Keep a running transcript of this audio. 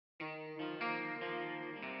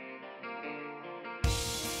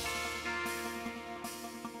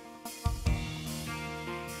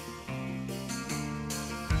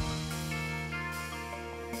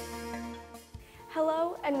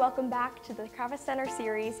and welcome back to the Kravis Center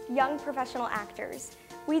series, Young Professional Actors.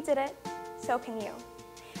 We did it, so can you.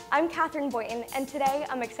 I'm Catherine Boynton, and today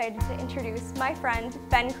I'm excited to introduce my friend,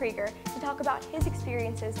 Ben Krieger, to talk about his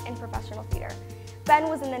experiences in professional theater. Ben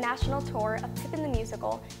was in the national tour of Pippin the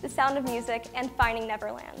Musical, The Sound of Music, and Finding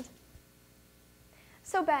Neverland.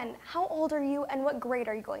 So Ben, how old are you and what grade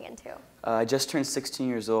are you going into? I just turned 16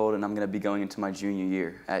 years old and I'm going to be going into my junior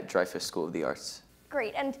year at Dreyfoos School of the Arts.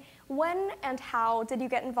 Great, and when and how did you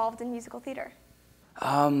get involved in musical theater?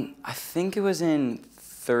 I think it was in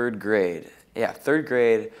third grade. Yeah, third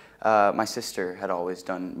grade. My sister had always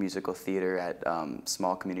done musical theater at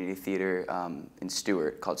small community theater in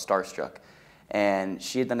Stewart called Starstruck. And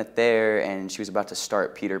she had done it there and she was about to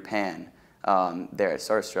start Peter Pan there at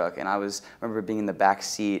Starstruck. And I remember being in the back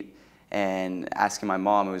seat and asking my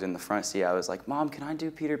mom, who was in the front seat, I was like, "Mom, can I do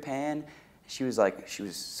Peter Pan?" She was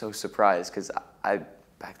so surprised because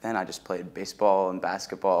back then I just played baseball and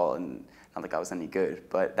basketball and not like I was any good,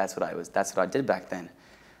 but that's what I did back then.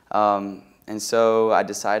 And so I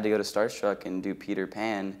decided to go to Starstruck and do Peter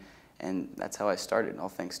Pan, and that's how I started, all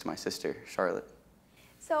thanks to my sister, Charlotte.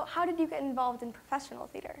 So how did you get involved in professional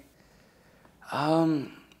theater?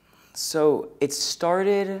 So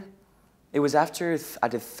it was after I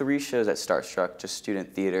did 3 shows at Starstruck, just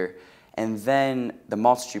student theater, and then the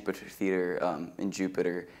Maltz Jupiter Theater in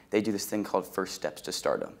Jupiter, they do this thing called First Steps to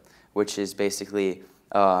Stardom, which is basically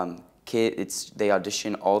they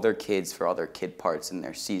audition all their kids for all their kid parts in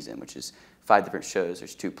their season, which is 5 different shows.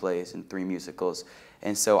 There's 2 plays and 3 musicals.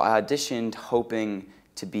 And so I auditioned hoping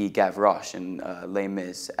to be Gavroche in Les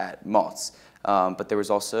Mis at Maltz. But there was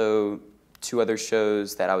also 2 other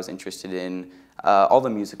shows that I was interested in. All the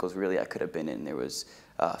musicals really I could have been in. There was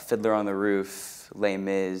Fiddler on the Roof, Les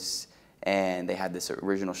Mis, and they had this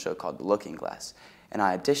original show called The Looking Glass. And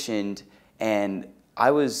I auditioned, and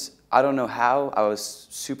I don't know how, I was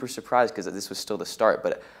super surprised because this was still the start,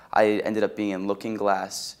 but I ended up being in Looking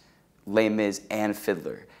Glass, Les Mis, and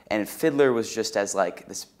Fiddler. And Fiddler was just as like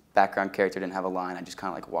this background character, didn't have a line. I just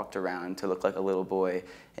kind of like walked around to look like a little boy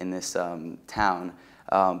in this town.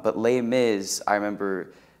 But Les Mis, I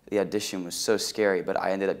remember the audition was so scary, but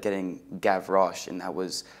I ended up getting Gavroche, and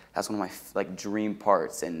that's one of my dream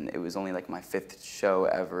parts, and it was only like my 5th show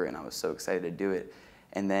ever, and I was so excited to do it.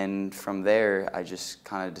 And then from there, I just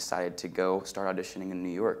kind of decided to go start auditioning in New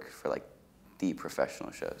York for like the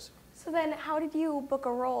professional shows. So then how did you book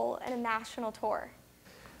a role in a national tour?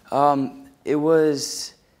 It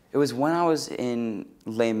was when I was in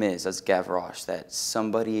Les Mis as Gavroche that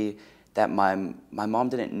somebody that my mom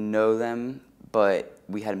didn't know them, but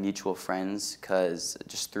we had mutual friends because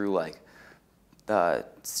just through like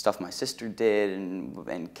stuff my sister did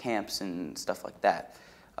and camps and stuff like that.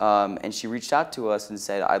 And she reached out to us and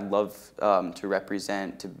said, "I'd love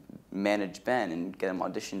to manage Ben and get him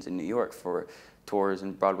auditions in New York for tours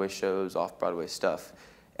and Broadway shows, off-Broadway stuff."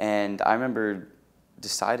 And I remember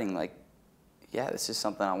deciding like, yeah, this is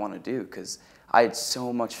something I want to do because I had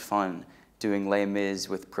so much fun doing Les Mis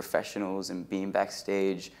with professionals and being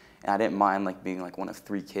backstage, and I didn't mind like being like one of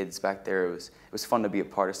 3 kids back there. It was fun to be a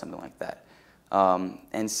part of something like that.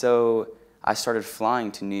 And so I started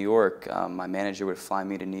flying to New York. My manager would fly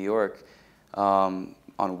me to New York on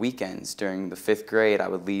weekends. During the 5th grade, I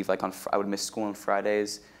would leave I would miss school on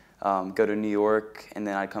Fridays, go to New York, and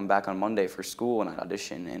then I'd come back on Monday for school and I'd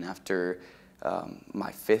audition. And after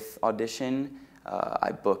my 5th audition,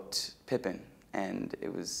 I booked Pippin, and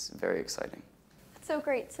it was very exciting. That's so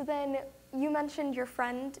great. So then you mentioned your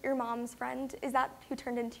friend, your mom's friend. Is that who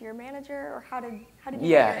turned into your manager, or how did you get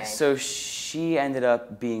your name? So she ended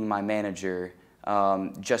up being my manager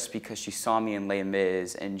just because she saw me in Les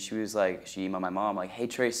Mis, and she emailed my mom like, "Hey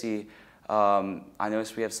Tracy, I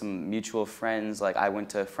noticed we have some mutual friends. Like I went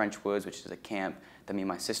to French Woods, which is a camp that me and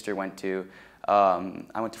my sister went to.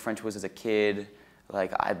 I went to French Woods as a kid.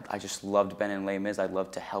 Like I just loved Ben in Les Mis. I'd love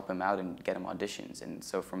to help him out and get him auditions." And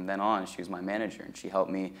so from then on, she was my manager, and she helped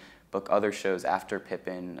me book other shows after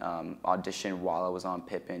Pippin, audition while I was on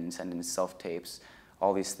Pippin, send in self-tapes,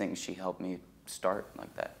 all these things she helped me start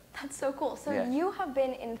like that. That's so cool. So yeah. You have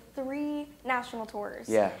been in 3 national tours.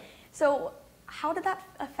 Yeah. So how did that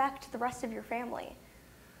affect the rest of your family?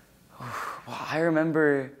 Well, I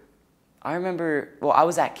remember, well, I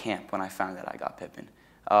was at camp when I found out I got Pippin.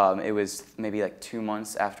 It was maybe like 2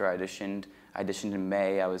 months after I auditioned. I auditioned in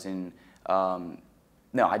May. I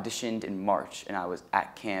auditioned in March, and I was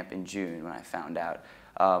at camp in June when I found out.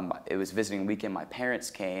 It was visiting weekend. My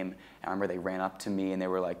parents came, and I remember they ran up to me, and they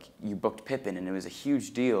were like, "You booked Pippin," and it was a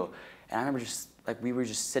huge deal. And I remember we were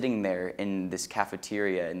just sitting there in this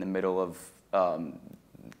cafeteria in the middle of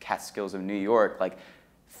Catskills of New York, like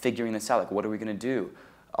figuring this out, like what are we gonna do?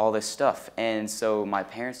 all this stuff. And so my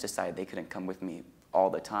parents decided they couldn't come with me all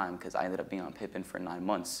the time because I ended up being on PIPPIN for 9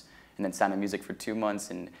 months and then Sound of Music for 2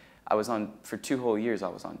 months, and I was on, for 2 whole years I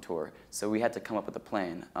was on tour. So we had to come up with a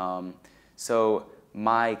plan. So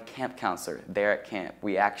my camp counselor there at camp,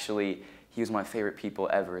 he was my favorite people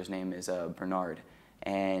ever. His name is Bernard.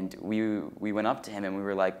 And we went up to him and we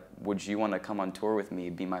were like, would you want to come on tour with me,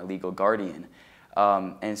 be my legal guardian?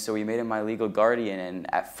 And so we made him my legal guardian,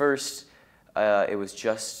 and at first it was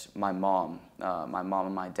just my mom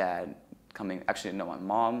and my dad coming. Actually, no, my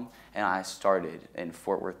mom and I started in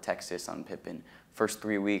Fort Worth, Texas on PIPPIN. First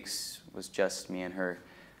 3 weeks was just me and her.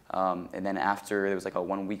 And then after, there was like a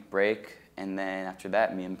 1-week break, and then after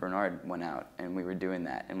that, me and Bernard went out and we were doing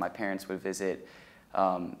that. And my parents would visit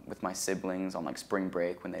with my siblings on like spring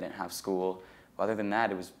break when they didn't have school. Other than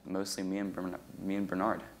that, it was mostly me and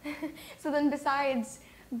Bernard. So then besides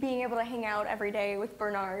being able to hang out every day with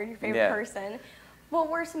Bernard, your favorite person, what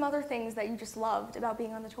were some other things that you just loved about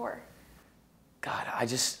being on the tour? God,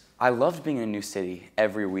 I loved being in a new city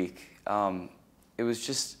every week. It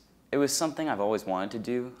was something I've always wanted to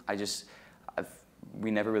do. We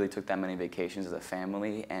never really took that many vacations as a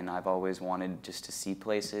family, and I've always wanted just to see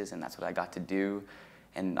places, and that's what I got to do.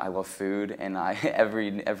 And I love food, and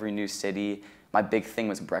every new city, my big thing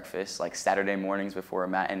was breakfast. Like Saturday mornings before a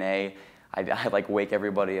matinee, I'd like wake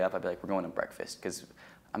everybody up. I'd be like, we're going to breakfast. Because,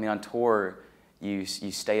 I mean, on tour, you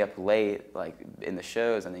stay up late, like in the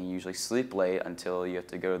shows, and then you usually sleep late until you have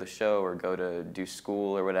to go to the show or go to do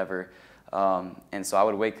school or whatever. And so I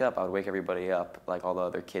would wake everybody up, like all the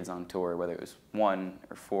other kids on tour, whether it was 1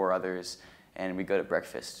 or 4 others, and we'd go to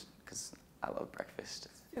breakfast, because I love breakfast.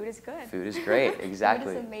 Food is good. Food is great,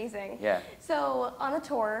 exactly. Food is amazing. Yeah. So on the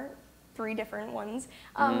tour, 3 different ones,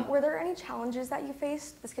 were there any challenges that you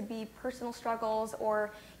faced? This could be personal struggles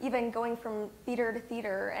or even going from theater to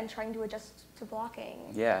theater and trying to adjust to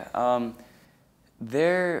blocking. Yeah,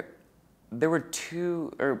 there were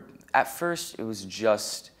 2, or at first it was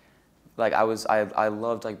just, like I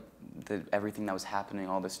loved like everything that was happening,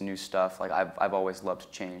 all this new stuff. Like I've always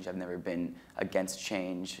loved change. I've never been against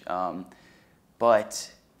change.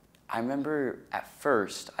 But I remember at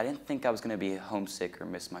first, I didn't think I was going to be homesick or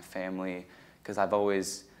miss my family, because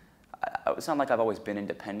it's not like I've always been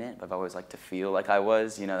independent, but I've always liked to feel like I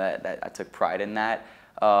was, you know, that I took pride in that.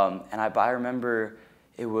 And I remember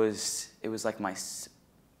it was like my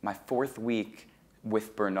 4th week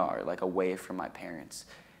with Bernard, like away from my parents.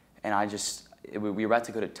 And we were about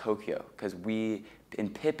to go to Tokyo, because in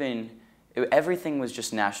PIPPIN, everything was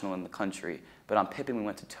just national in the country, but on PIPPIN we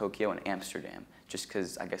went to Tokyo and Amsterdam, just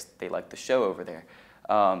because I guess they liked the show over there.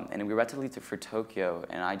 And we were about to leave for Tokyo,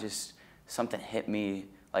 and something hit me,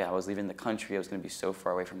 like I was leaving the country, I was going to be so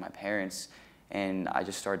far away from my parents, and I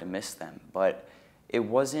just started to miss them. But it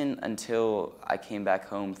wasn't until I came back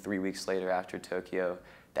home 3 weeks later after Tokyo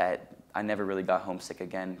that I never really got homesick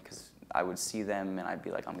again, because I would see them and I'd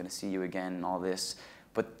be like, I'm going to see you again and all this.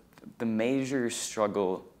 But the major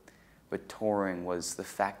struggle with touring was the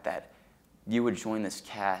fact that you would join this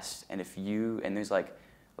cast, and there's like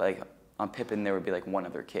on PIPPIN there would be like 1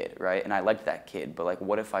 other kid, right? And I liked that kid, but like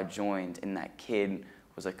what if I joined and that kid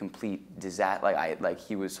was a complete disaster? Like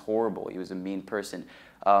he was horrible, he was a mean person.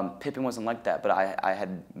 PIPPIN wasn't like that, but I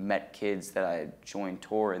had met kids that I joined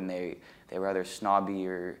tour, and they were either snobby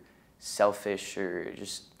or selfish, or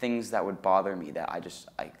just things that would bother me that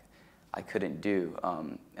I couldn't do.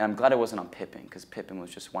 And I'm glad I wasn't on PIPPIN, because PIPPIN was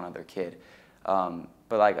just 1 other kid.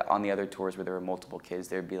 But like on the other tours where there were multiple kids,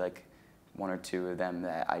 there'd be like 1 or 2 of them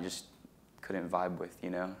that I just couldn't vibe with, you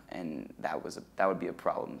know? And that would be a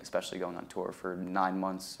problem, especially going on tour for 9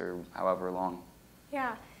 months or however long.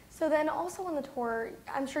 Yeah. So then also on the tour,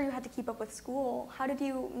 I'm sure you had to keep up with school. How did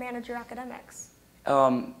you manage your academics?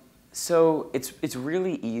 So it's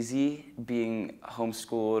really easy being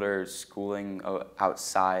homeschooled or schooling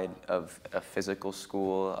outside of a physical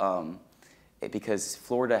school, because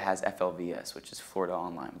Florida has FLVS, which is Florida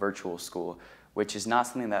Online Virtual School, which is not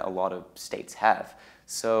something that a lot of states have.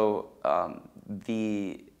 So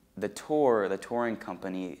the touring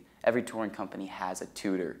company, every touring company has a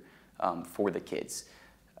tutor for the kids,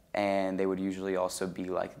 and they would usually also be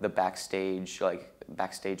like the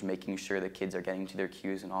backstage making sure the kids are getting to their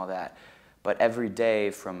cues and all that. But every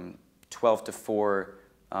day from 12 to 4,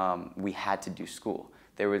 we had to do school.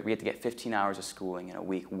 We had to get 15 hours of schooling in a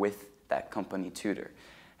week with that company tutor.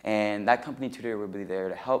 And that company tutor would be there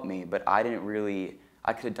to help me, but I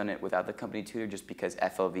could have done it without the company tutor, just because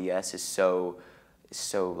FLVS is so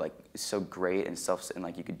great and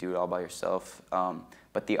like you could do it all by yourself.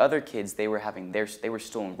 But the other kids, they were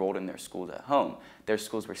still enrolled in their schools at home. Their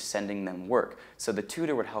schools were sending them work. So the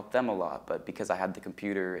tutor would help them a lot, but because I had the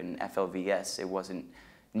computer and FLVS, it wasn't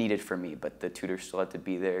needed for me, but the tutor still had to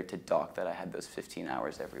be there to doc that I had those 15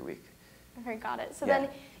 hours every week. Okay, got it. So Yeah. then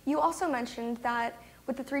you also mentioned that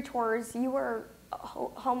with the 3 tours, you were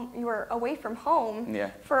away from home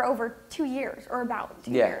Yeah. for over 2 years, or about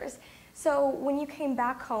 2 Yeah. years. So when you came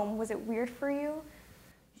back home, was it weird for you?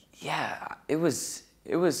 Yeah, it was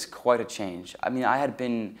quite a change. I mean, I had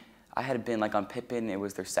been like on PIPPIN. It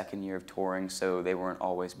was their 2nd year of touring, so they weren't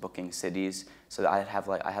always booking cities. So I had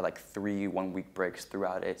like 3 one-week breaks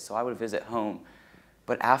throughout it. So I would visit home,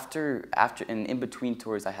 but after and in between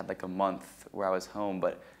tours, I had like a month where I was home.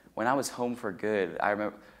 But when I was home for good, I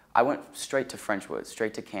remember I went straight to Frenchwood,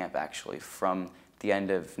 straight to camp actually, from the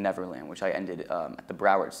end of Neverland, which I ended at the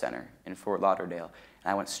Broward Center in Fort Lauderdale.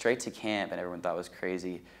 And I went straight to camp, and everyone thought it was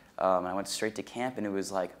crazy. And I went straight to camp, and it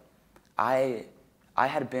was like, I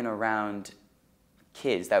had been around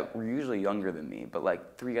kids that were usually younger than me, but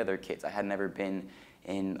like 3 other kids. I had never been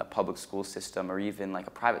in a public school system or even like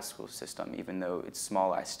a private school system. Even though it's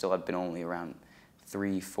small, I still had been only around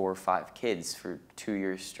 3, 4, 5 kids for 2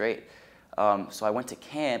 years straight. So I went to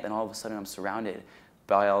camp, and all of a sudden I'm surrounded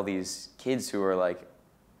by all these kids who are like,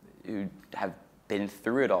 who have been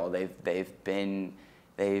through it all. They've been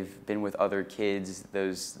with other kids.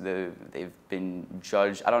 They've been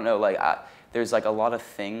judged. I don't know. Like there's like a lot of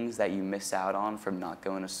things that you miss out on from not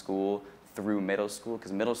going to school through middle school,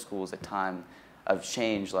 because middle school is a time of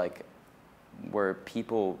change, like where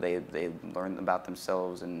people they learn about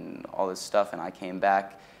themselves and all this stuff. And I came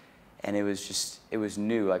back, and it was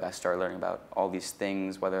new. Like I started learning about all these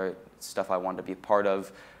things, whether it's stuff I wanted to be a part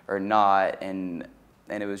of or not, and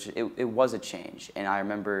it was a change. And I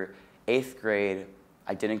remember 8th grade,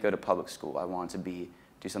 I didn't go to public school. I wanted to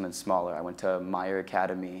do something smaller. I went to Meyer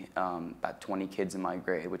Academy, about 20 kids in my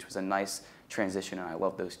grade, which was a nice transition, and I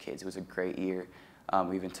loved those kids. It was a great year.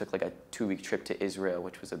 We even took like a 2-week trip to Israel,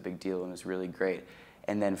 which was a big deal and was really great.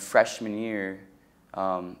 And then freshman year,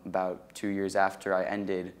 about 2 years after I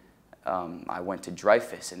ended, I went to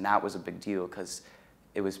Dreyfoos, and that was a big deal because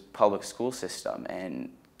it was public school system.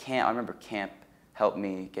 And I remember camp helped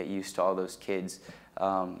me get used to all those kids,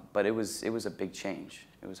 but it was a big change.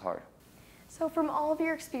 It was hard. So from all of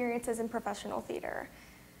your experiences in professional theater,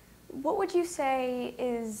 what would you say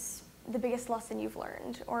is the biggest lesson you've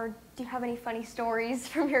learned? Or do you have any funny stories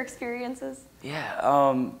from your experiences? Yeah,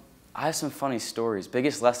 I have some funny stories.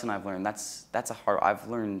 Biggest lesson I've learned, I've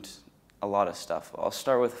learned a lot of stuff. I'll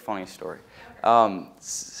start with a funny story.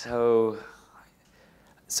 So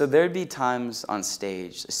there'd be times on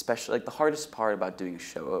stage, especially like the hardest part about doing a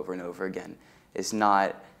show over and over again is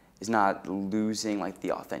not losing like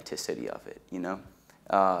the authenticity of it, you know?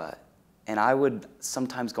 And I would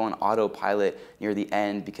sometimes go on autopilot near the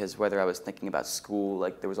end because whether I was thinking about school,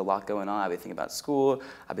 like there was a lot going on, I'd be thinking about school,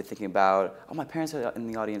 I'd be thinking about, oh, my parents are in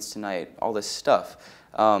the audience tonight, all this stuff.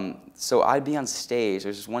 So I'd be on stage.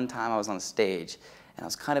 There's just one time I was on stage, and I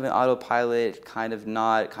was kind of in autopilot, kind of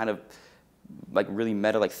not, kind of like really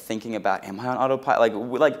meta, like thinking about, am I on autopilot?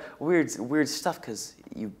 Like weird stuff because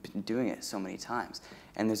you've been doing it so many times.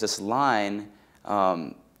 And there's this line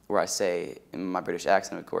where I say, in my British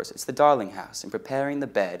accent, of course, it's the darling house, and preparing the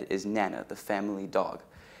bed is Nana, the family dog.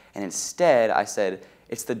 And instead, I said,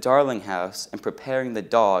 it's the darling house, and preparing the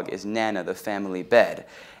dog is Nana, the family bed.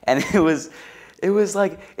 And it was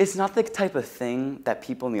like, it's not the type of thing that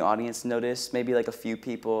people in the audience notice. Maybe like a few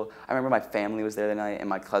people. I remember my family was there that night, and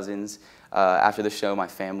my cousins. After the show, my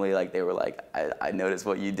family, like they were like, I noticed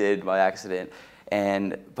what you did by accident.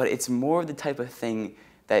 But it's more of the type of thing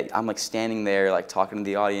that I'm like standing there, like talking to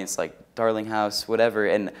the audience, like darling house, whatever.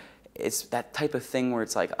 And it's that type of thing where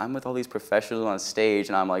it's like, I'm with all these professionals on stage,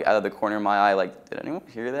 and I'm like out of the corner of my eye, like, did anyone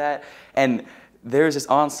hear that? And there's this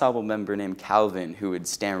ensemble member named Calvin who would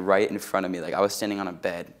stand right in front of me. Like I was standing on a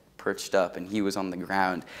bed, perched up, and he was on the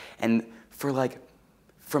ground. And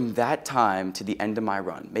from that time to the end of my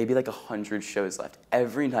run, maybe like 100 shows left,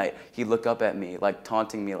 every night he'd look up at me, like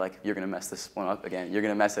taunting me, like, you're gonna mess this one up again, you're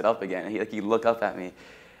gonna mess it up again. And he'd look up at me.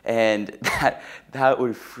 And that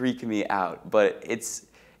would freak me out. But it's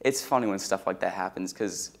funny when stuff like that happens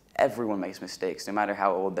because everyone makes mistakes, no matter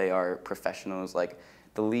how old they are, professionals. Like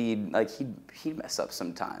the lead, like he'd mess up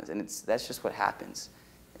sometimes, and that's just what happens.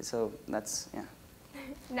 So that's, yeah.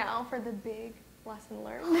 Now for the big lesson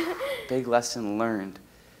learned. Big lesson learned.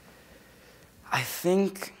 I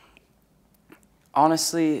think,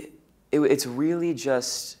 honestly, it's really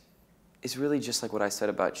just like what I said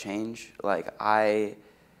about change. Like I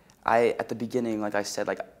at the beginning, like I said,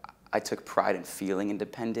 like I took pride in feeling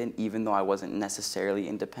independent, even though I wasn't necessarily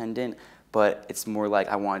independent, but it's more like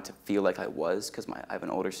I wanted to feel like I was, because I have an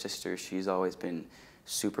older sister. She's always been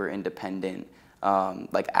super independent,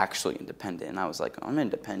 like actually independent. And I was like, I'm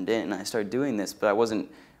independent, and I started doing this, but I wasn't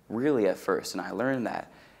really at first, and I learned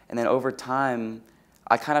that. And then over time,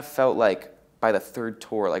 I kind of felt like by the third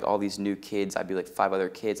tour, like all these new kids, I'd be like 5 other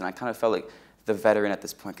kids, and I kind of felt like the veteran at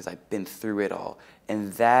this point because I've been through it all.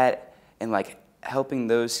 And that, and like helping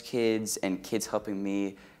those kids and kids helping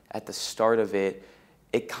me at the start of it,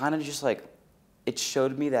 it kind of just like, it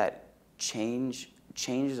showed me that change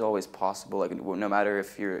is always possible. Like no matter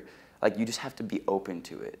if you're, like you just have to be open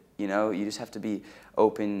to it, you know? You just have to be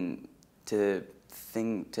open to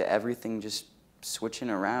everything just switching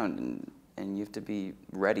around, and you have to be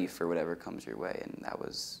ready for whatever comes your way. And that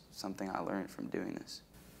was something I learned from doing this.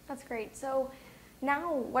 That's great. So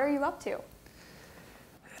now, what are you up to?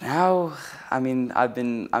 Now, I mean, I'm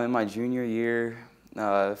in my junior year.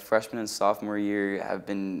 Freshman and sophomore year have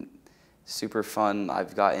been super fun.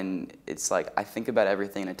 It's like I think about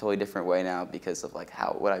everything in a totally different way now because of like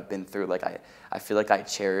what I've been through. Like I feel like I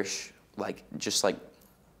cherish like just like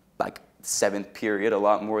 7th period a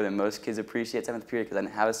lot more than most kids appreciate 7th period, because I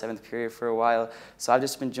didn't have a 7th period for a while. So I've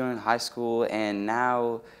just been enjoying high school, and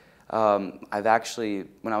now I've actually,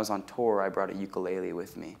 when I was on tour, I brought a ukulele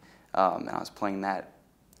with me, and I was playing that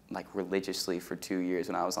like religiously for 2 years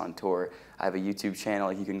when I was on tour. I have a YouTube channel,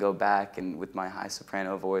 like you can go back, and with my high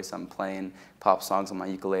soprano voice, I'm playing pop songs on my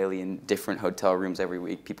ukulele in different hotel rooms every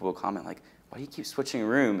week. People will comment like, why do you keep switching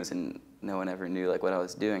rooms? And no one ever knew like what I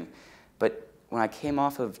was doing. But when I came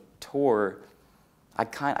off of tour, I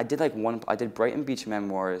did Brighton Beach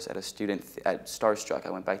Memoirs at Starstruck. I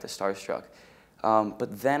went back to Starstruck.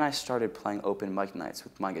 But then I started playing open mic nights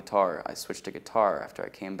with my guitar. I switched to guitar after I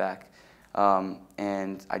came back.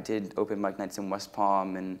 And I did open mic nights in West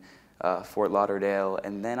Palm and Fort Lauderdale,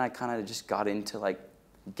 and then I kind of just got into like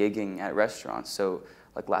gigging at restaurants. So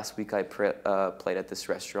like last week I played at this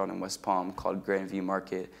restaurant in West Palm called Grandview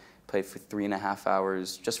Market. Played for 3.5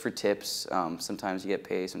 hours just for tips. Sometimes you get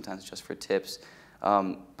paid, sometimes just for tips.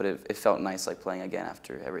 But it felt nice like playing again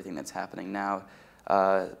after everything that's happening now.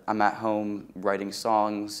 I'm at home writing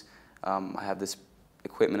songs. I have this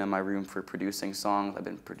equipment in my room for producing songs. I've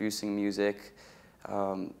been producing music.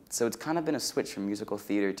 So it's kind of been a switch from musical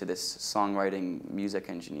theater to this songwriting, music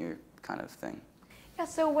engineer kind of thing. Yeah,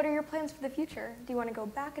 so what are your plans for the future? Do you want to go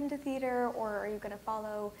back into theater, or are you going to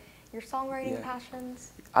follow your songwriting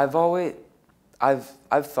passions? I've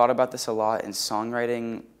thought about this a lot, and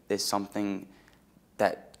songwriting is something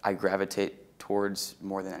that I gravitate towards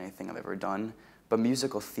more than anything I've ever done. But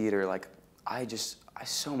musical theater, like I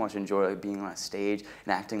so much enjoy like being on a stage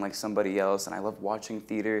and acting like somebody else, and I love watching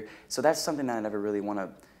theater. So that's something that I never really want to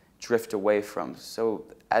drift away from. So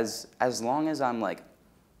as long as I'm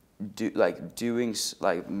doing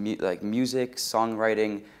music,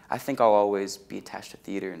 songwriting, I think I'll always be attached to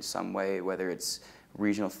theater in some way, whether it's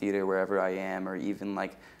regional theater wherever I am, or even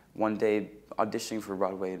like one day auditioning for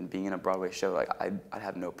Broadway and being in a Broadway show. Like I'd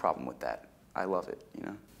have no problem with that. I love it, you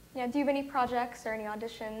know. Yeah. Do you have any projects or any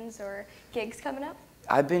auditions or gigs coming up?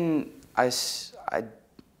 I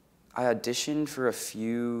auditioned for a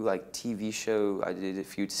few like TV show. I did a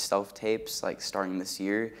few self-tapes like starting this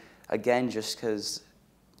year. Again, just because,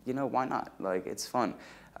 you know, why not? Like it's fun.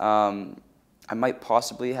 I might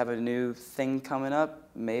possibly have a new thing coming up,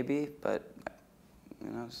 maybe, but who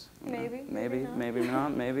knows? Maybe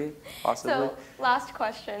not, possibly. So, last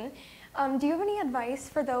question. Do you have any advice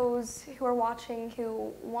for those who are watching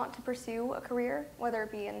who want to pursue a career, whether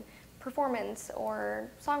it be in performance or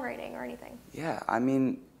songwriting or anything? Yeah, I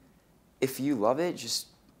mean, if you love it, just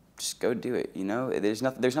go do it, you know? There's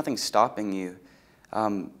nothing stopping you.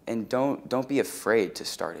 And don't be afraid to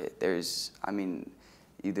start it. There's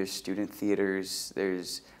student theaters,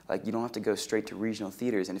 you don't have to go straight to regional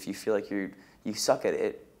theaters, and if you feel like you suck at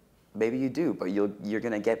it, maybe you do, but you're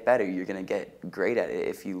gonna get better, you're gonna get great at it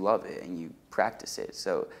if you love it and you practice it.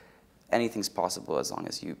 So anything's possible as long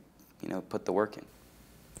as you put the work in.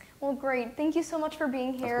 Well, great. Thank you so much for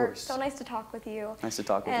being here. Of course. So nice to talk with you. Nice to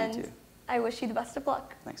talk with you too. I wish you the best of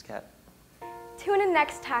luck. Thanks, Kat. Tune in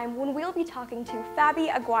next time when we'll be talking to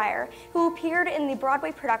Fabi Aguirre, who appeared in the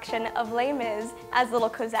Broadway production of Les Mis as Little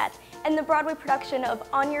Cosette and the Broadway production of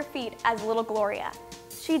On Your Feet as Little Gloria.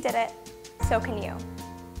 She did it, so can you.